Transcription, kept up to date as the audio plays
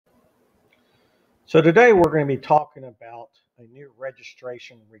So today we're going to be talking about a new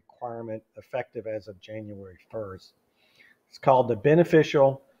registration requirement effective as of January 1st. It's called the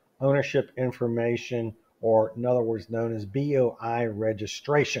Beneficial Ownership Information, or in other words known as BOI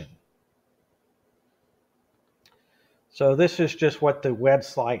registration. So this is just what the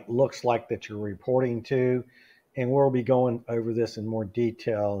website looks like that you're reporting to, and we'll be going over this in more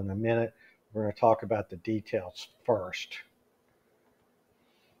detail in a minute. We're going to talk about the details first.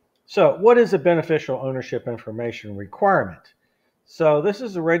 So what is a beneficial ownership information requirement? So this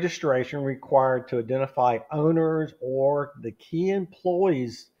is a registration required to identify owners or the key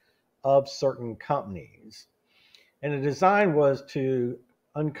employees of certain companies. And the design was to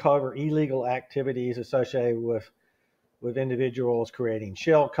uncover illegal activities associated with individuals creating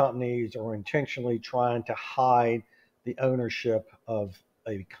shell companies or intentionally trying to hide the ownership of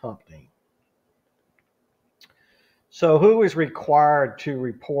a company. So who is required to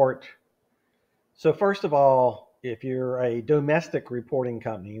report? So first of all, if you're a domestic reporting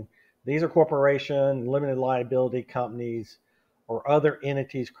company, these are corporation, limited liability companies, or other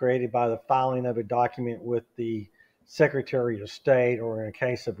entities created by the filing of a document with the Secretary of State, or in the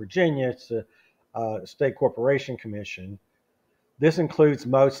case of Virginia, it's the State Corporation Commission. This includes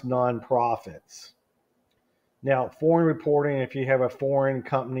most nonprofits. Now, foreign reporting, if you have a foreign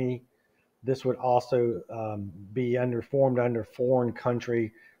company, this would also be formed under foreign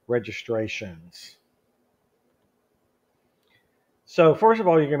country registrations. So first of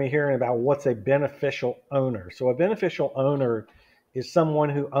all, you're going to be hearing about what's a beneficial owner. So a beneficial owner is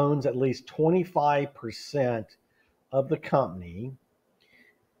someone who owns at least 25% of the company,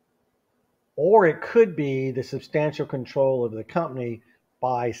 or it could be the substantial control of the company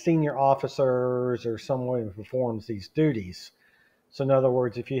by senior officers or someone who performs these duties. So in other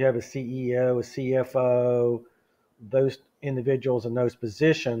words, if you have a CEO, a CFO, those individuals in those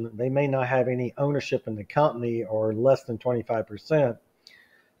positions, they may not have any ownership in the company or less than 25%,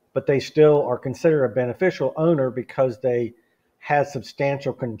 but they still are considered a beneficial owner because they have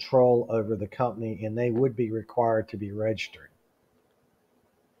substantial control over the company and they would be required to be registered.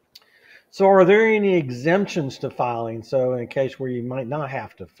 So are there any exemptions to filing? So in a case where you might not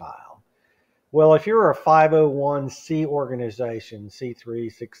have to file. Well, if you're a 501c organization,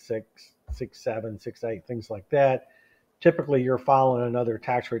 C3, 66, 67, 68, things like that, typically you're filing another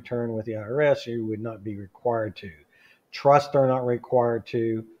tax return with the IRS, you would not be required to. Trusts are not required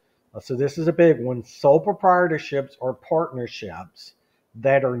to. So this is a big one. Sole proprietorships or partnerships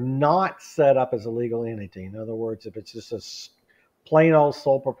that are not set up as a legal entity. In other words, if it's just a plain old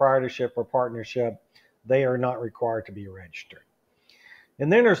sole proprietorship or partnership, they are not required to be registered.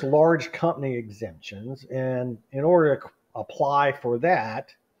 And then there's large company exemptions. And in order to apply for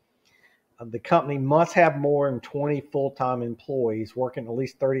that, the company must have more than 20 full-time employees working at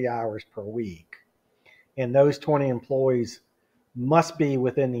least 30 hours per week. And those 20 employees must be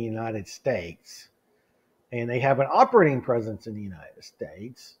within the United States. And they have an operating presence in the United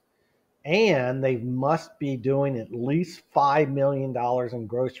States. And they must be doing at least $5 million in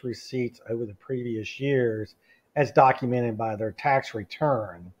gross receipts over the previous years as documented by their tax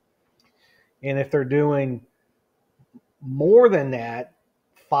return. And if they're doing more than that,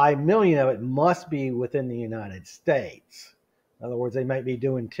 5 million of it must be within the United States. In other words, they might be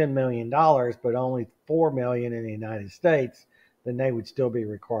doing $10 million, but only 4 million in the United States, then they would still be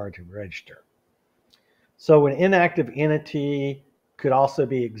required to register. So an inactive entity could also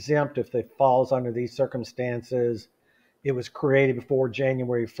be exempt if it falls under these circumstances. It was created before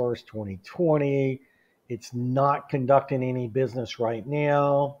January 1st, 2020. It's not conducting any business right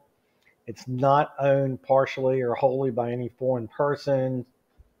now. It's not owned partially or wholly by any foreign person.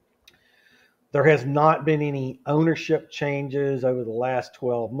 There has not been any ownership changes over the last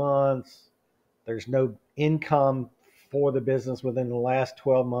 12 months. There's no income for the business within the last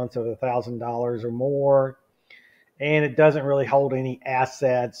 12 months of $1,000 or more. And it doesn't really hold any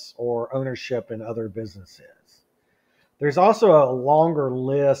assets or ownership in other businesses. There's also a longer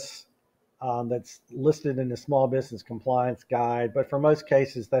list that's listed in the Small Business Compliance Guide, but for most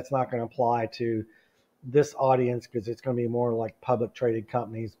cases, that's not going to apply to this audience because it's going to be more like public traded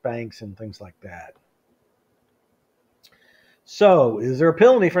companies, banks, and things like that. So is there a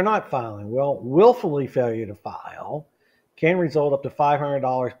penalty for not filing? Well, willfully failure to file can result up to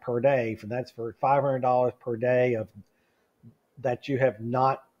 $500 per day. That's for $500 per day of that you have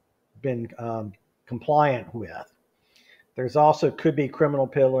not been compliant with. There's also could be criminal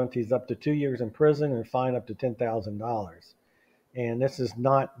penalties up to 2 years in prison and a fine up to $10,000. And this is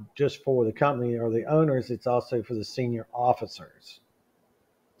not just for the company or the owners, it's also for the senior officers.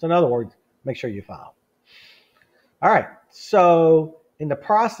 So in other words, make sure you file. All right, so In the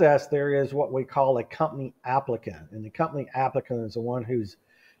process, there is what we call a company applicant, and the company applicant is the one who's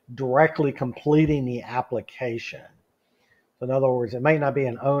directly completing the application. So in other words, it may not be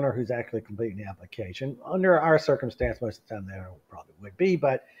an owner who's actually completing the application. Under our circumstance, most of the time that probably would be,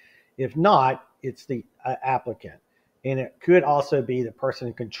 but if not, it's the applicant. And it could also be the person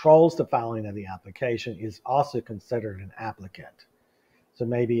who controls the filing of the application is also considered an applicant. So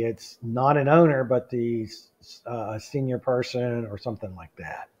maybe it's not an owner, but the senior person or something like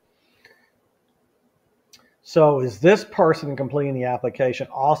that. So is this person completing the application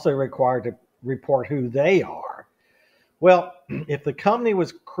also required to report who they are? Well, if the company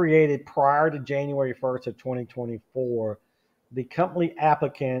was created prior to January 1st of 2024, the company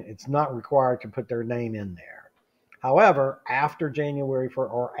applicant, it's not required to put their name in there. However, after January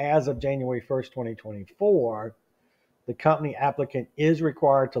 1st or as of January 1st, 2024, the company applicant is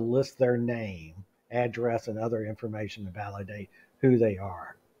required to list their name, address, and other information to validate who they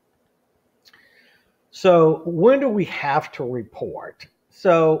are. So when do we have to report?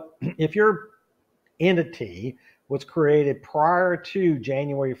 So if your entity was created prior to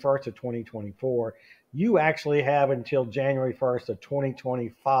January 1st of 2024, you actually have until January 1st of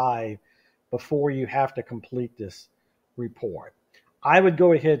 2025 before you have to complete this report. I would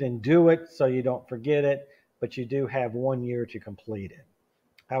go ahead and do it so you don't forget it, but you do have 1 year to complete it.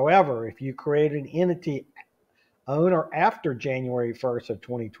 However, if you create an entity on or after January 1st of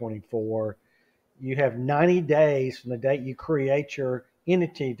 2024, you have 90 days from the date you create your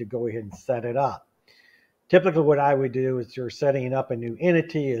entity to go ahead and set it up. Typically what I would do is you're setting up a new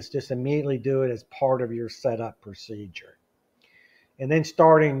entity is just immediately do it as part of your setup procedure. And then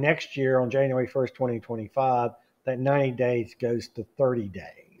starting next year on January 1st, 2025, that 90 days goes to 30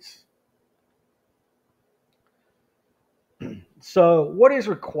 days. So what is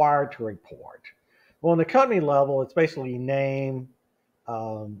required to report? Well, on the company level, it's basically name,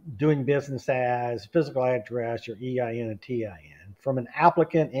 doing business as, physical address, your EIN and TIN. From an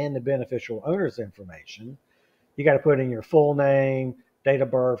applicant and the beneficial owner's information, you got to put in your full name, date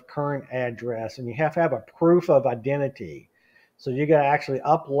of birth, current address, and you have to have a proof of identity. So you got to actually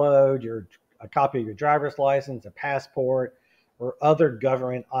upload a copy of your driver's license, a passport, or other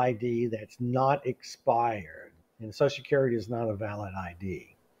government ID that's not expired. And Social Security is not a valid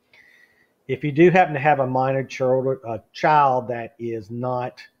ID. If you do happen to have a minor child that is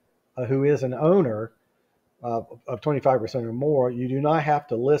not, who is an owner of 25% or more, you do not have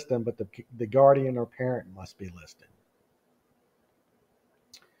to list them, but the guardian or parent must be listed.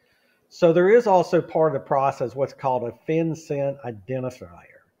 So there is also part of the process what's called a FinCEN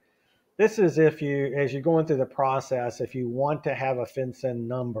identifier. This is if you, as you're going through the process, if you want to have a FinCEN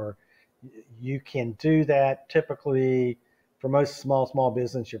number, you can do that. Typically, for most small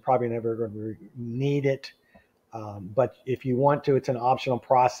business, you're probably never going to need it. But if you want to, it's an optional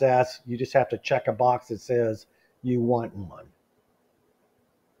process. You just have to check a box that says you want one.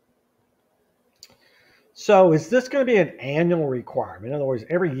 So is this going to be an annual requirement? In other words,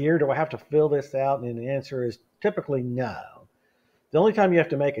 every year do I have to fill this out? And the answer is typically no. The only time you have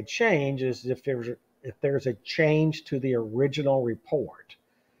to make a change is if there's a change to the original report.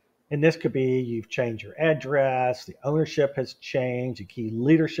 And this could be you've changed your address, the ownership has changed, the key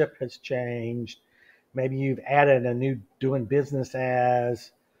leadership has changed. Maybe you've added a new doing business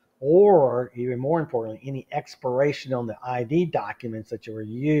as, or even more importantly, any expiration on the ID documents that were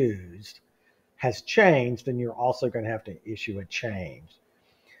used has changed, then you're also going to have to issue a change.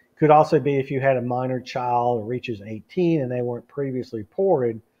 Could also be if you had a minor child who reaches 18 and they weren't previously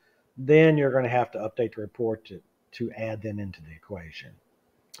reported, then you're going to have to update the report to add them into the equation.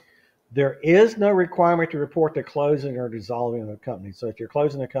 There is no requirement to report the closing or dissolving of a company. So if you're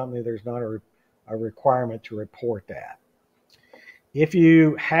closing a company, there's not a requirement to report that. If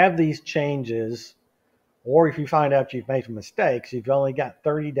you have these changes, or if you find out you've made mistakes, you've only got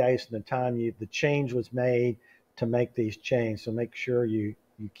 30 days from the time the change was made to make these changes. So make sure you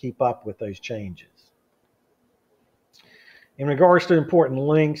keep up with those changes. In regards to important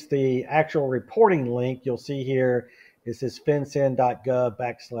links, the actual reporting link you'll see here is this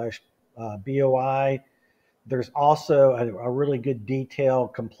fincen.gov/BOI. There's also a really good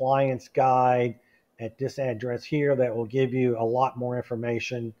detailed compliance guide at this address here that will give you a lot more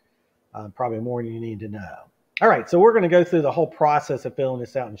information, probably more than you need to know. All right, so we're going to go through the whole process of filling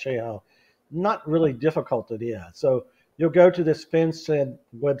this out and show you how not really difficult it is. So you'll go to this FinCEN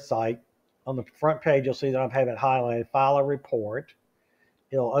website. On the front page, you'll see that I have it highlighted, file a report.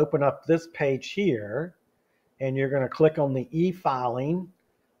 It'll open up this page here, and you're going to click on the e-filing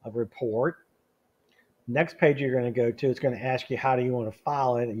of report. Next page you're going to go to, it's going to ask you how do you want to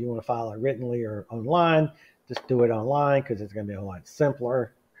file it. You want to file it writtenly or online. just do it online because it's going to be a lot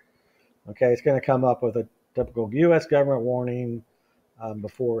simpler. Okay, it's going to come up with a typical U.S. government warning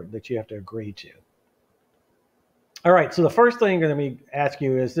before that you have to agree to. All right, so the first thing I'm going to be ask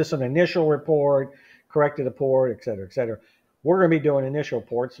you is this an initial report, corrected report, et cetera, et cetera. We're going to be doing initial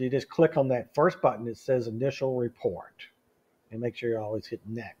reports. So you just click on that first button that says initial report and make sure you always hit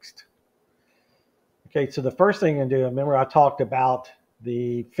next. Okay, so the first thing you can do, remember I talked about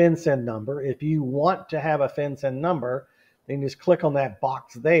the FinCEN number. If you want to have a FinCEN number, then just click on that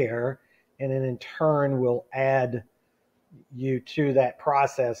box there, and then in turn we'll add you to that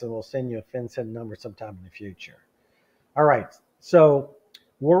process and we'll send you a FinCEN number sometime in the future. All right, so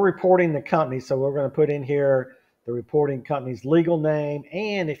we're reporting the company, so we're going to put in here the reporting company's legal name,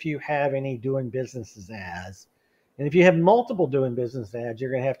 and if you have any doing businesses as. And if you have multiple doing business as,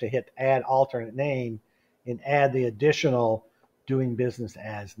 you're going to have to hit add alternate name and add the additional doing business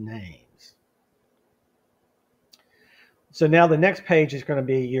as names. So now the next page is going to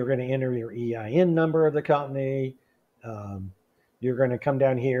be, you're going to enter your EIN number of the company. You're going to come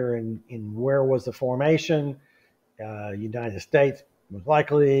down here and where was the formation? United States, most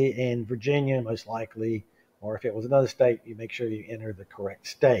likely, and Virginia, most likely. Or if it was another state, you make sure you enter the correct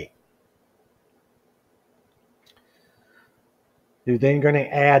state. You're then going to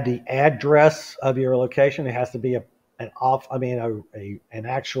add the address of your location. It has to be an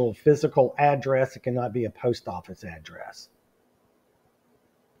actual physical address. It cannot be a post office address.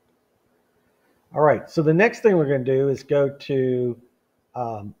 All right, so the next thing we're going to do is go to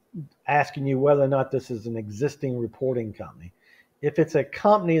asking you whether or not this is an existing reporting company. If it's a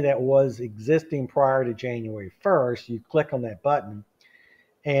company that was existing prior to January 1st, you click on that button,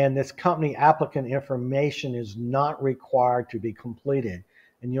 and this company applicant information is not required to be completed.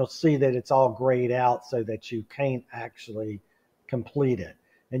 And you'll see that it's all grayed out so that you can't actually complete it.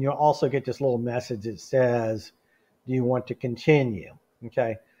 And you'll also get this little message that says, do you want to continue?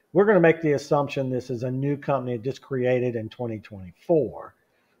 Okay, we're going to make the assumption this is a new company just created in 2024.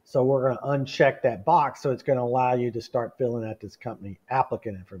 So we're going to uncheck that box, so it's going to allow you to start filling out this company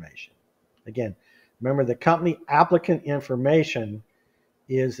applicant information. Again, remember the company applicant information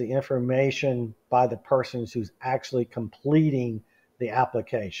is the information by the person who's actually completing the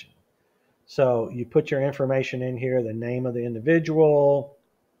application. So you put your information in here, the name of the individual.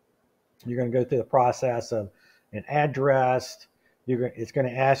 You're going to go through the process of an address. It's going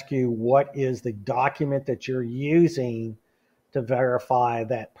to ask you what is the document that you're using to verify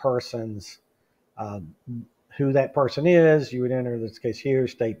that person's, who that person is. You would enter, in this case here,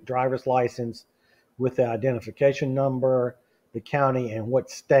 state driver's license with the identification number, the county, and what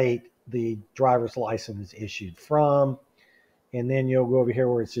state the driver's license is issued from. And then you'll go over here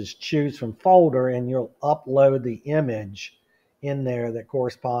where it says choose from folder, and you'll upload the image in there that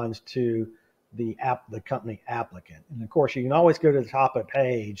corresponds to the company applicant. And of course, you can always go to the top of the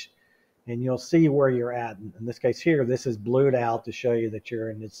page and you'll see where you're at. In this case here, this is blued out to show you that you're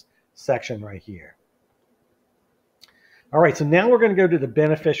in this section right here. All right, so now we're going to go to the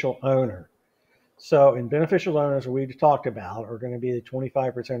beneficial owner. So in beneficial owners, we talked about are going to be the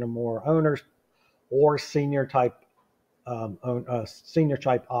 25% or more owners or senior type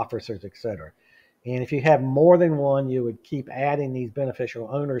officers, etc. And if you have more than one, you would keep adding these beneficial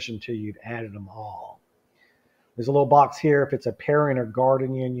owners until you've added them all. There's a little box here. If it's a parent or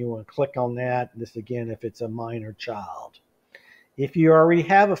guardian, you want to click on that. This again, if it's a minor child. If you already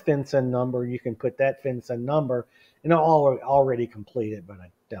have a FinCEN number, you can put that FinCEN number, and it'll already complete it, but I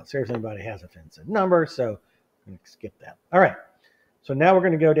doubt seriously anybody has a FinCEN number, so I'm going to skip that. All right, so now we're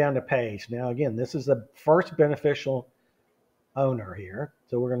going to go down the page. Now again, this is the first beneficial owner here.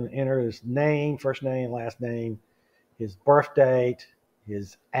 So we're going to enter his name, first name, last name, his birth date,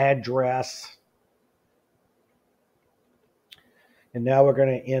 his address. And now we're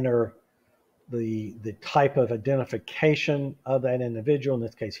going to enter the type of identification of that individual. In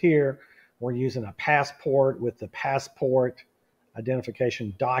this case here, we're using a passport with the passport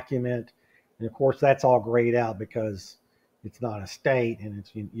identification document. And of course, that's all grayed out because it's not a state and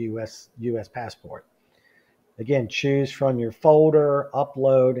it's U.S. passport. Again, choose from your folder,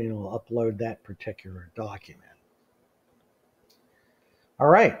 upload, and it'll upload that particular document. All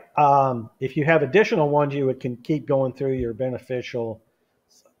right. If you have additional ones, you can keep going through your beneficial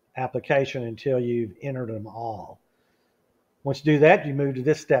application until you've entered them all. Once you do that, you move to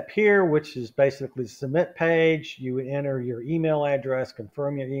this step here, which is basically the submit page. You would enter your email address,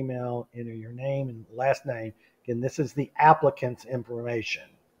 confirm your email, enter your name and last name. Again, this is the applicant's information.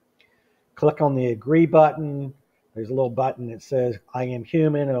 Click on the agree button. There's a little button that says I am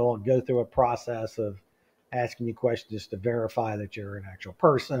human. It'll go through a process of asking you questions to verify that you're an actual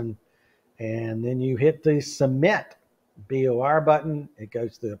person. And then you hit the submit BOI button. It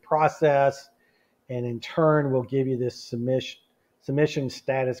goes through the process, and in turn will give you this submission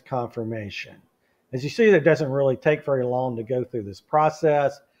status confirmation. As you see, it doesn't really take very long to go through this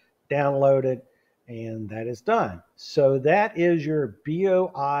process, download it, and that is done. So that is your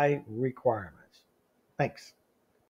BOI requirements. Thanks.